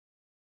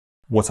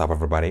What's up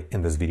everybody?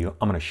 In this video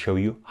I'm going to show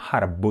you how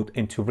to boot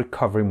into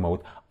recovery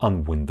mode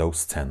on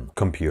Windows 10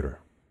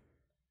 computer.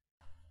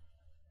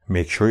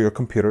 Make sure your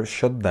computer is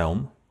shut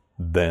down,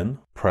 then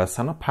press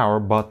on a power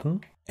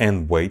button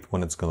and wait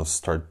when it's going to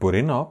start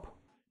booting up.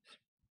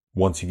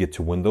 Once you get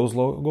to Windows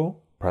logo,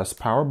 press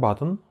power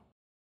button.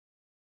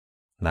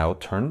 Now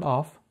turn it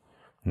off.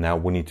 Now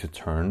we need to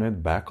turn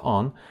it back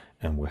on,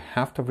 and we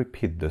have to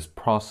repeat this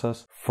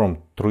process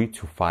from 3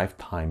 to 5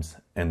 times,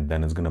 and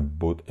then it's going to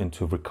boot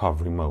into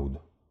recovery mode.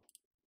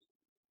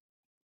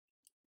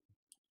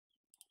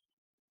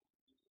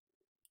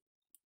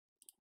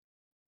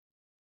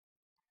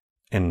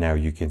 And now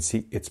you can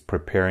see it's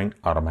preparing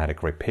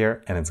automatic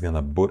repair and it's going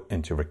to boot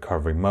into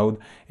recovery mode.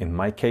 In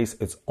my case,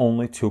 it's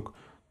only took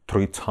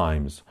 3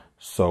 times.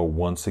 So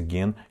once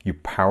again, you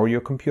power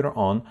your computer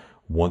on.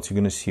 Once you're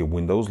going to see a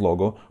Windows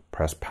logo,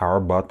 press power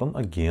button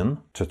again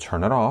to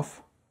turn it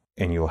off.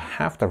 And you'll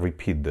have to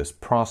repeat this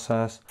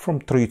process from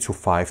 3 to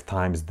 5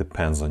 times,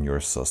 depends on your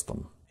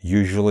system.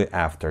 Usually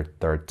after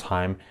 3rd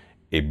time,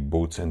 it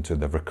boots into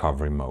the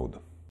recovery mode.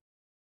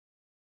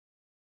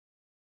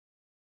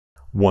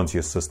 Once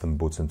your system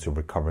boots into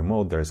recovery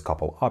mode, there's a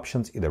couple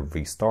options, either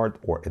restart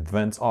or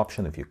advanced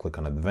option. If you click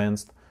on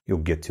advanced, you'll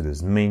get to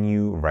this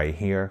menu right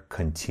here,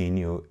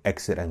 continue,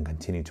 exit and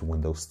continue to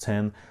Windows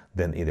 10,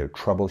 then either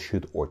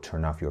troubleshoot or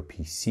turn off your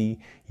PC.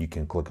 You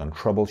can click on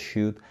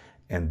troubleshoot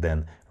and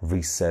then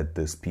reset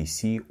this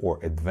PC or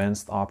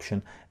advanced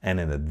option. And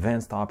in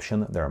advanced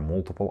option, there are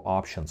multiple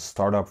options.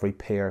 Startup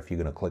repair, if you're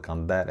gonna click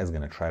on that, it's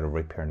gonna try to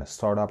repair in the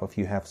startup if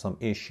you have some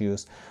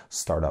issues.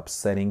 Startup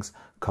settings,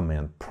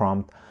 command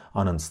prompt,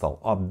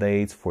 uninstall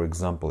updates. For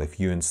example, if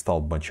you install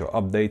a bunch of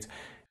updates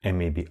and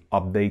maybe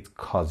update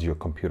cause your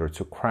computer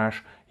to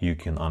crash, you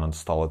can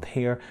uninstall it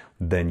here.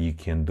 Then you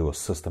can do a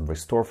system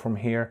restore from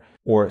here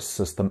or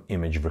system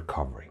image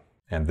recovery.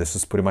 And this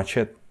is pretty much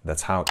it.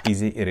 That's how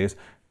easy it is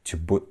to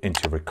boot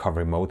into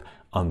recovery mode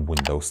on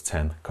Windows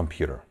 10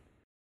 computer.